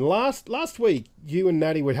that one, last week you and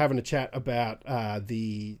Natty were having a chat about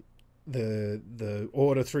the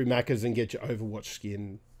order through Macca's and get your Overwatch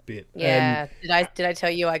skin bit. Yeah. And did I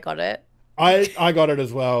tell you I got it? I got it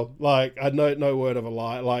as well. Like, I no word of a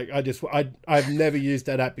lie. Like, I've never used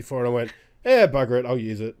that app before, and I went, yeah, bugger it, I'll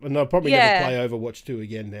use it. And I'll probably never play Overwatch 2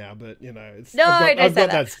 again now, but I've got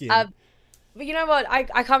that skin. But you know what? I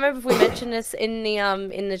can't remember if we mentioned this in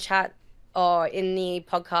the chat or in the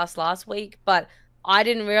podcast last week, but I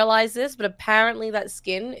didn't realize this, but apparently that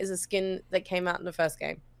skin is a skin that came out in the first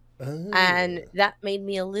game. Oh. And that made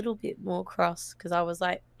me a little bit more cross, because I was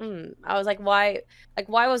like, why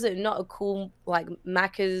was it not a cool, like,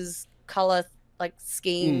 Macca's color, like,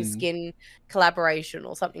 skin collaboration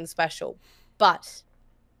or something special? But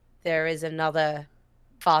there is another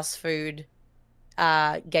fast food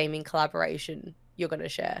gaming collaboration you're going to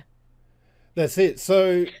share. That's it.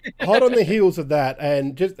 So hot on the heels of that,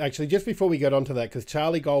 and just before we get onto that, because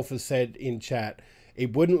Charlie Golf has said in chat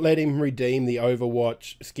it wouldn't let him redeem the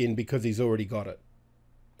Overwatch skin because he's already got it.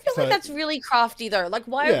 I feel like that's really crafty, though. Like,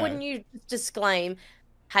 why wouldn't you disclaim,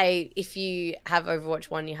 hey, if you have Overwatch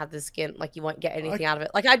 1, you have the skin, like, you won't get anything out of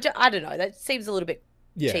it? Like, I don't know. That seems a little bit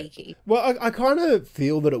cheeky. Well, I kind of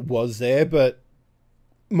feel that it was there, but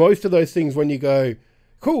most of those things, when you go,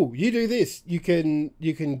 cool, you do this, you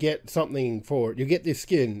can get something for it. You get this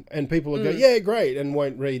skin, and people will go, yeah, great, and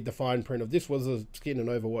won't read the fine print of this was a skin in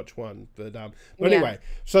Overwatch 1. But anyway,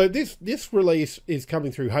 so this release is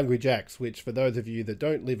coming through Hungry Jack's, which, for those of you that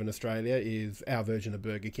don't live in Australia, is our version of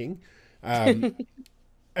Burger King.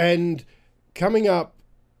 And coming up,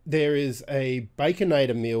 there is a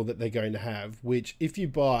Baconator meal that they're going to have, which if you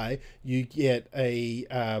buy, you get a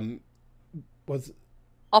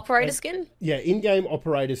Operator skin? Yeah, in-game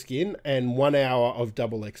operator skin and 1 hour of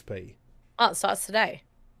double XP. Oh, it starts today.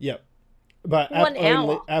 Yep. But 1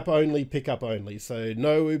 hour. app only, pickup only. So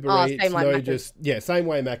no Uber Eats, same like no Macca's. just same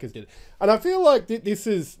way Macca's did. And I feel like this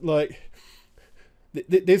is like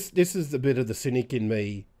this is the bit of the cynic in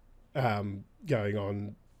me going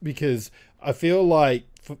on, because I feel like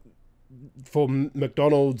for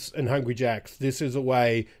McDonald's and Hungry Jack's, this is a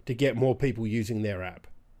way to get more people using their app.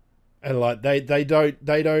 And like they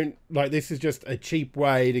don't like, this is just a cheap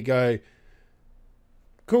way to go,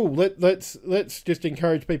 cool, let's just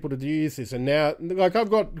encourage people to use this. And now, like, I've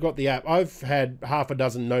got the app. I've had half a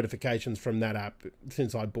dozen notifications from that app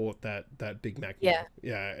since I bought that Big Mac meal.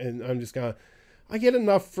 Yeah, and I'm just going, I get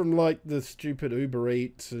enough from like the stupid Uber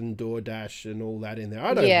Eats and DoorDash and all that in there.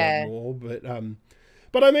 I don't want more,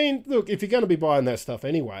 but I mean, look, if you're going to be buying that stuff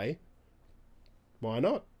anyway, why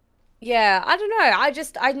not? Yeah, I don't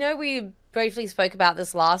know. I know we briefly spoke about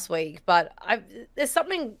this last week, but there's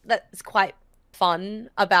something that's quite fun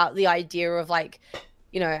about the idea of, like,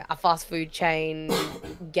 you know, a fast food chain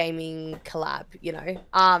gaming collab, you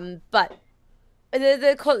know. But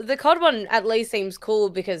the COD one at least seems cool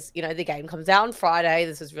because, you know, the game comes out on Friday.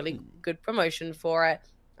 This is really good promotion for it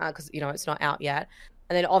because, you know, it's not out yet.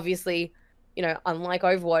 And then obviously, you know, unlike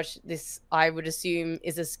Overwatch, this, I would assume,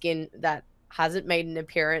 is a skin that hasn't made an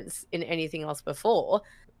appearance in anything else before.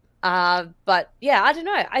 But yeah, I don't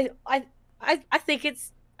know. I think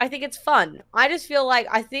it's fun. I just feel like,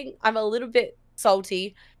 I think I'm a little bit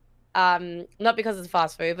salty, not because it's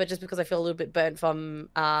fast food, but just because I feel a little bit burnt from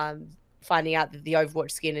finding out that the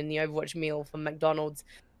Overwatch skin and the Overwatch meal from McDonald's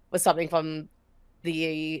was something from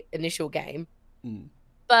the initial game.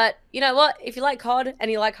 But you know what? If you like COD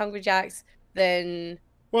and you like Hungry Jack's, then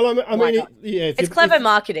well, I mean, it's clever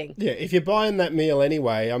marketing. Yeah, if you're buying that meal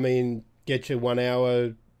anyway, I mean, get your 1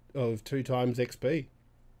 hour of 2 times XP.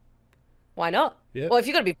 Why not? Yeah. Well, if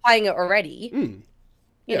you're going to be playing it already,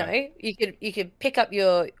 you know, you could pick up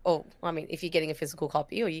your, or I mean, if you're getting a physical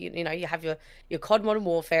copy, or you know, you have your COD Modern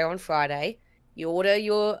Warfare on Friday, you order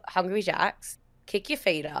your Hungry Jack's, kick your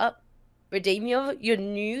feet up, redeem your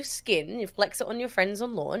new skin, you flex it on your friends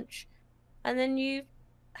on launch, and then you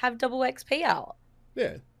have double XP out.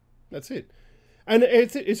 Yeah, that's it. And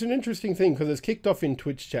it's an interesting thing because it's kicked off in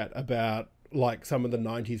Twitch chat about like some of the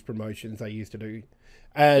 90s promotions they used to do.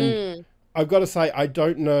 And I've got to say, I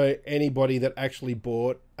don't know anybody that actually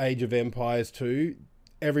bought Age of Empires 2.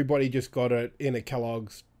 Everybody just got it in a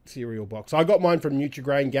Kellogg's cereal box. I got mine from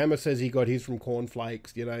Nutrigrain. Gamma says he got his from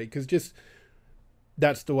Cornflakes, you know, because just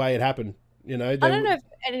that's the way it happened. You know, I don't know if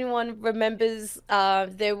anyone remembers,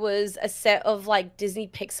 there was a set of like Disney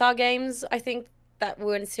Pixar games, I think, that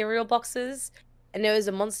were in cereal boxes, and there was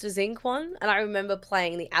a Monsters Inc. one, and I remember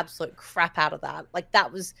playing the absolute crap out of that. Like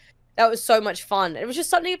that was so much fun. It was just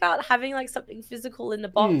something about having like something physical in the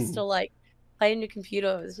box to like play on your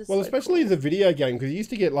computer. It was just especially the video game, because you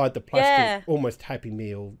used to get like the plastic, almost Happy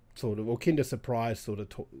Meal sort of, or Kinder Surprise sort of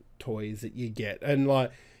toys that you get, and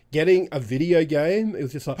like getting a video game, it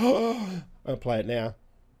was just like, oh, I'll play it now.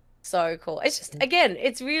 So cool. It's just, again,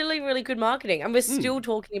 it's really, really good marketing, and we're still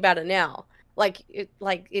talking about it now. Like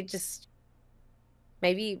it just,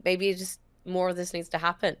 maybe just more of this needs to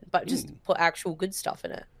happen, but just put actual good stuff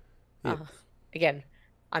in it. Yeah. Again,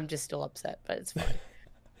 I'm just still upset, but it's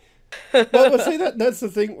fine. well, see, that's the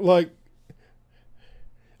thing. Like,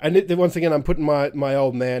 and once again, I'm putting my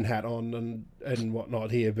old man hat on and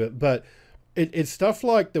whatnot here, but it's stuff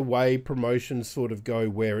like the way promotions sort of go,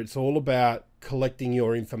 where it's all about collecting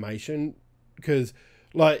your information. Because,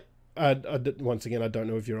 like, once again, I don't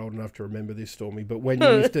know if you're old enough to remember this, Stormy, but when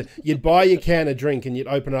you'd buy your can of drink and you'd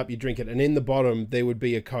open it up, you'd drink it, and in the bottom there would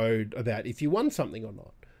be a code about if you won something or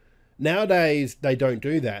not. Nowadays, they don't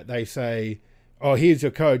do that. They say, oh, here's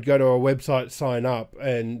your code, go to our website, sign up,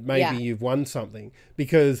 and maybe you've won something.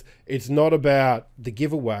 Because it's not about the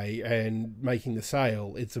giveaway and making the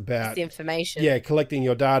sale. It's about the information. Yeah, collecting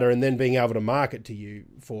your data and then being able to market to you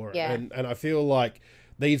for it. Yeah. And I feel like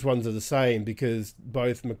these ones are the same, because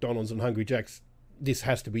both McDonald's and Hungry Jack's, this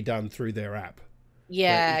has to be done through their app.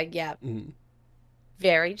 Yeah,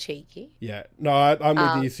 Very cheeky. Yeah. No, I'm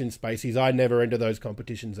with you since Spaceys. I never enter those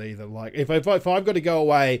competitions either. Like, if I've got to go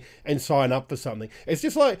away and sign up for something, it's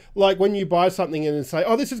just like when you buy something and say,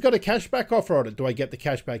 oh, this has got a cashback offer on it. Do I get the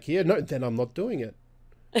cashback here? No, then I'm not doing it.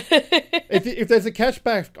 if there's a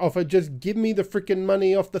cashback offer, just give me the freaking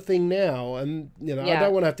money off the thing now. And, you know, I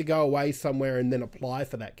don't want to have to go away somewhere and then apply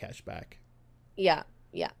for that cashback. Yeah.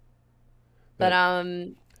 But,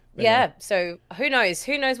 yeah, so who knows?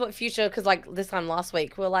 Who knows what future, because like this time last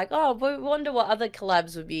week, we we're like, oh, we wonder what other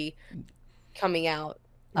collabs would be coming out.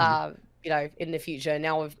 in the future.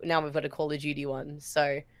 Now we've got a Call of Duty one.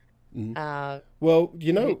 So, well,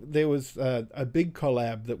 there was a big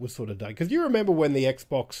collab that was sort of done, because you remember when the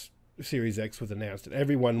Xbox Series X was announced, and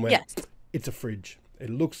everyone went, yes, "It's a fridge. It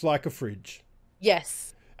looks like a fridge."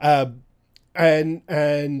 Yes. And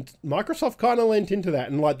Microsoft kind of lent into that,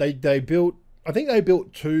 and like they built. I think they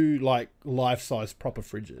built 2 like life-size proper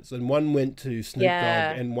fridges, and one went to Snoop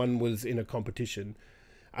Dogg and one was in a competition.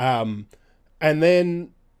 And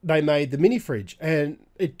then they made the mini fridge, and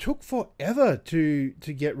it took forever to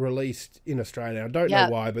get released in Australia. I don't know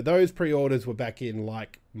why, but those pre-orders were back in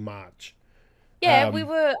like March. Yeah, we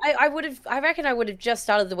were. I reckon I would have just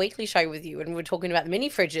started the weekly show with you, and we were talking about the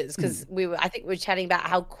mini fridges, because I think we were chatting about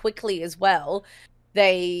how quickly as well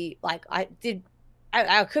they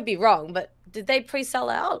I could be wrong, but did they pre-sell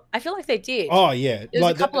out? I feel like they did. Oh yeah, there's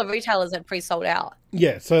like a couple of retailers that pre-sold out.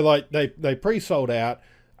 Yeah, so like they pre-sold out.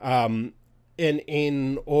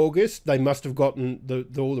 In August, they must have gotten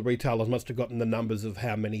all the retailers must have gotten the numbers of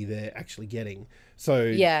how many they're actually getting.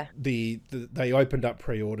 So they opened up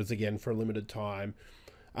pre-orders again for a limited time.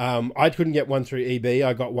 I couldn't get one through EB.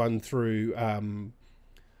 I got one through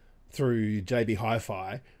JB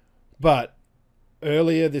Hi-Fi, but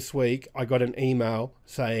earlier this week I got an email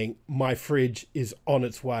saying my fridge is on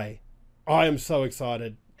its way. I am so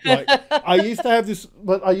excited. Like I used to have this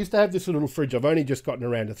little fridge. I've only just gotten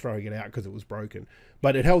around to throwing it out because it was broken,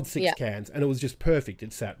 but it held 6 cans, and it was just perfect.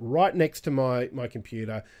 It sat right next to my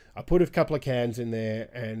computer. I put a couple of cans in there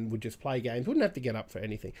and would just play games. Wouldn't have to get up for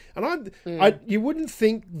anything. And you wouldn't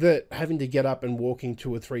think that having to get up and walking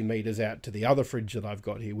 2 or 3 meters out to the other fridge that I've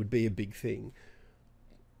got here would be a big thing,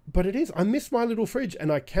 but it is. I miss my little fridge,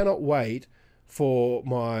 and I cannot wait for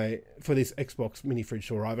this Xbox mini fridge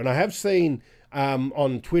to arrive. And I have seen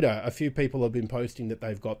on Twitter a few people have been posting that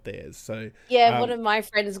they've got theirs. So one of my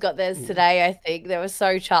friends got theirs today. I think they were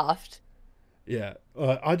so chuffed. Yeah,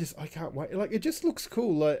 I can't wait. Like, it just looks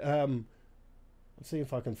cool. Like let's see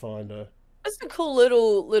if I can find a. It's a cool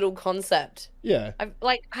little concept. Yeah.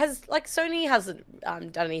 Sony hasn't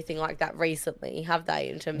done anything like that recently, have they?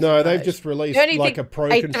 In terms no, of they've just released like a Pro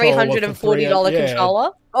controller for $340 controller.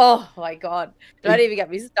 Oh my god! Don't even get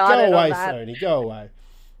me started. Go away, on that. Sony. Go away.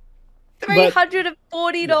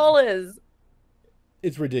 $340.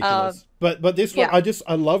 It's ridiculous. But this one,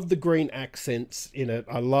 I love the green accents in it.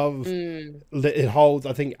 I love it holds,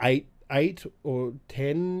 I think, 8 or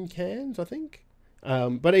 10 cans, I think.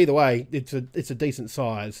 But either way, it's a decent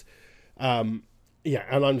size. And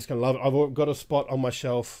I'm just gonna love it. I've got a spot on my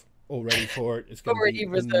shelf already for it. It's gonna be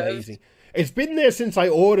amazing. It's been there since I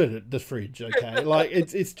ordered it, the fridge. Okay, like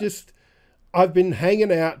it's just I've been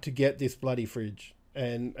hanging out to get this bloody fridge,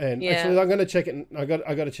 and actually I'm gonna check it. I got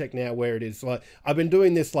to check now where it is. Like, I've been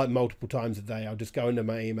doing this like multiple times a day. I'll just go into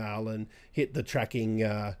my email and hit the tracking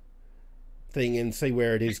thing and see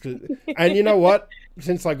where it is. And you know what?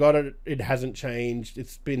 Since I got it, it hasn't changed.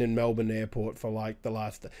 It's been in Melbourne Airport for like the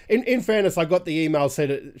last. In fairness, I got the email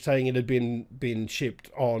saying it had been shipped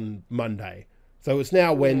on Monday, so it's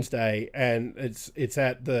now Wednesday, and it's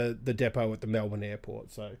at the depot at the Melbourne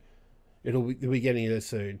Airport. So it'll be getting there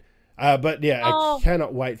soon. But yeah, I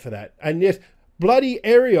cannot wait for that. And yes, bloody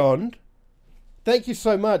Arion. Thank you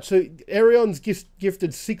so much. So Arion's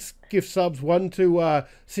gifted 6 gift subs, 1 to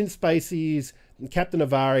Sin Spacies, Captain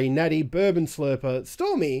Avari, Natty, Bourbon Slurper,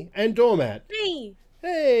 Stormy, and Doormat. Hey.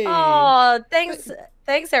 Oh, thanks,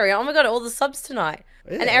 Arion. Oh my god, all the subs tonight.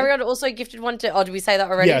 Yeah. And Arion also gifted 1 to. Oh, did we say that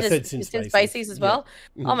already? Yeah, I said Sin Spacies as well.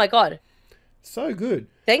 Yeah. Oh my god. So good.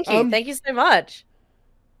 Thank you. Thank you so much.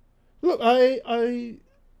 Look, I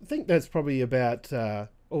think that's probably about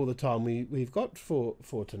all the time we've got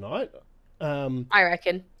for tonight. I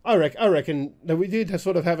reckon that we did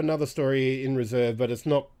sort of have another story in reserve, but it's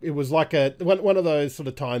not. It was like one of those sort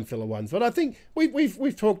of time filler ones. But I think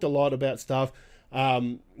we've talked a lot about stuff.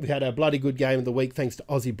 We had a bloody good game of the week thanks to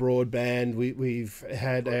Aussie Broadband. We've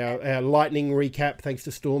had our lightning recap thanks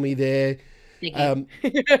to Stormy there. And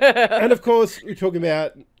of course we're talking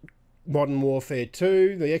about Modern Warfare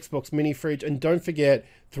 2, the Xbox mini fridge, and don't forget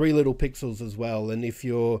 3 Little Pixels as well. And if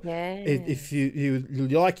if you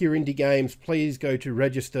like your indie games, please go to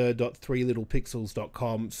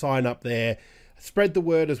register.3littlepixels.com, sign up there, spread the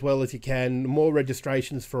word as well as you can. The more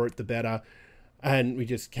registrations for it, the better. And we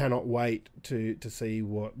just cannot wait to see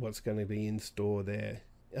what's going to be in store there.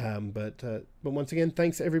 But once again,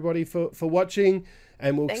 thanks everybody for watching,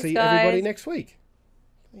 and we'll see everybody next week.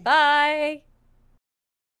 Bye.